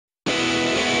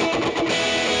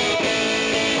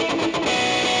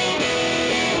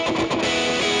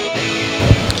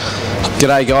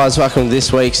G'day guys, welcome to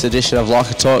this week's edition of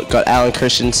Locker Talk. Got Allen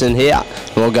Christensen here.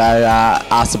 We'll go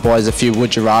ask the boys a few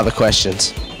would you rather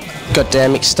questions. Got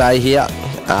Dan McStay here.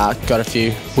 Got a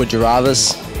few would you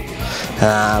rathers.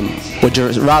 Would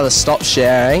you rather stop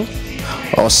showering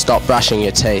or stop brushing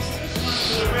your teeth?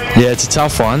 Yeah, it's a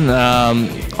tough one.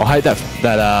 I hate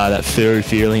that furry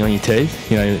feeling on your teeth,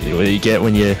 you know, that you get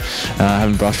when you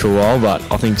haven't brushed for a while. But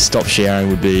I think stop showering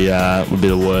would be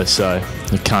the worst. So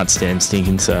you can't stand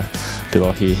stinking. So be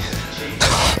like you.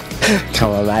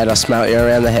 Come on, mate. I smell you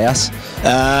around the house.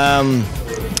 I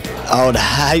would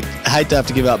hate to have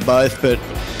to give up both, but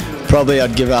probably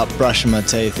I'd give up brushing my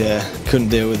teeth. Yeah, couldn't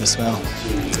deal with the smell.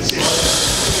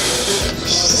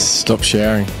 Stop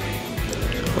showering.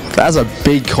 That's a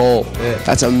big call. Yeah.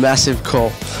 That's a massive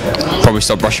call. Probably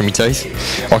stop brushing my teeth.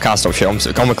 I can't stop showering.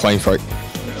 I'm a clean freak.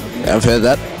 I've heard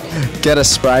that. Get a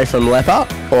spray from Leper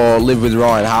or live with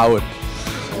Ryan Harwood?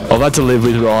 I've had to live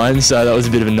with Ryan, so that was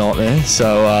a bit of a nightmare.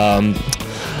 So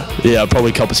yeah, I'd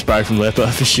probably cop a spray from Leper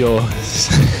for sure.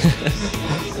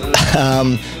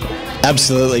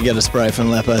 Absolutely get a spray from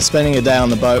Leper. Spending a day on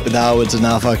the boat with Harwood's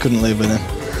enough. I couldn't live with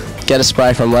him. Get a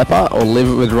spray from Leper or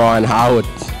live with Ryan Harwood?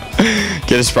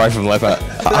 Get a spray from Leper.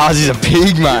 He's a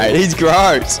pig, mate. He's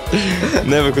gross.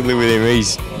 Never could live with him.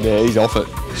 He's off it.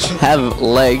 Have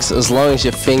legs as long as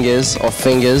your fingers or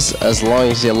fingers as long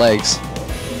as your legs?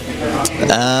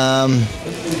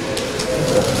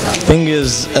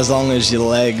 Fingers as long as your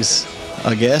legs,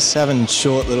 I guess. Having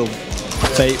short little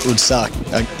feet would suck.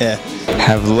 Yeah.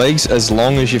 Have legs as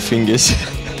long as your fingers,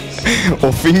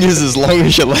 or fingers as long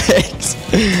as your legs.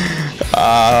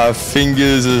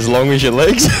 Fingers as long as your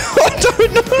legs. I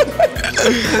don't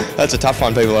know. That's a tough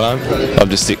one, people at home. I'll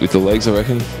just stick with the legs, I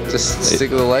reckon. Just stick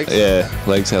with the legs? Yeah,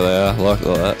 legs how they are, like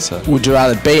that. So. Would you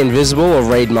rather be invisible or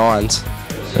read minds?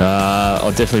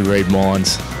 I'll definitely read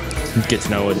minds. Get to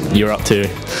know what you're up to.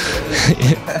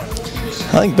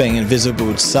 I think being invisible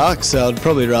would suck, so I'd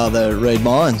probably rather read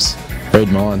minds. Read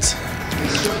minds.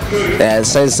 Yeah, it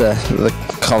seems the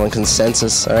common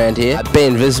consensus around here. Be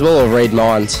invisible or read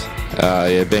minds?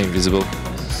 Yeah, be invisible.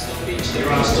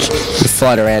 You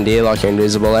float around here like you're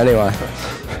invisible anyway.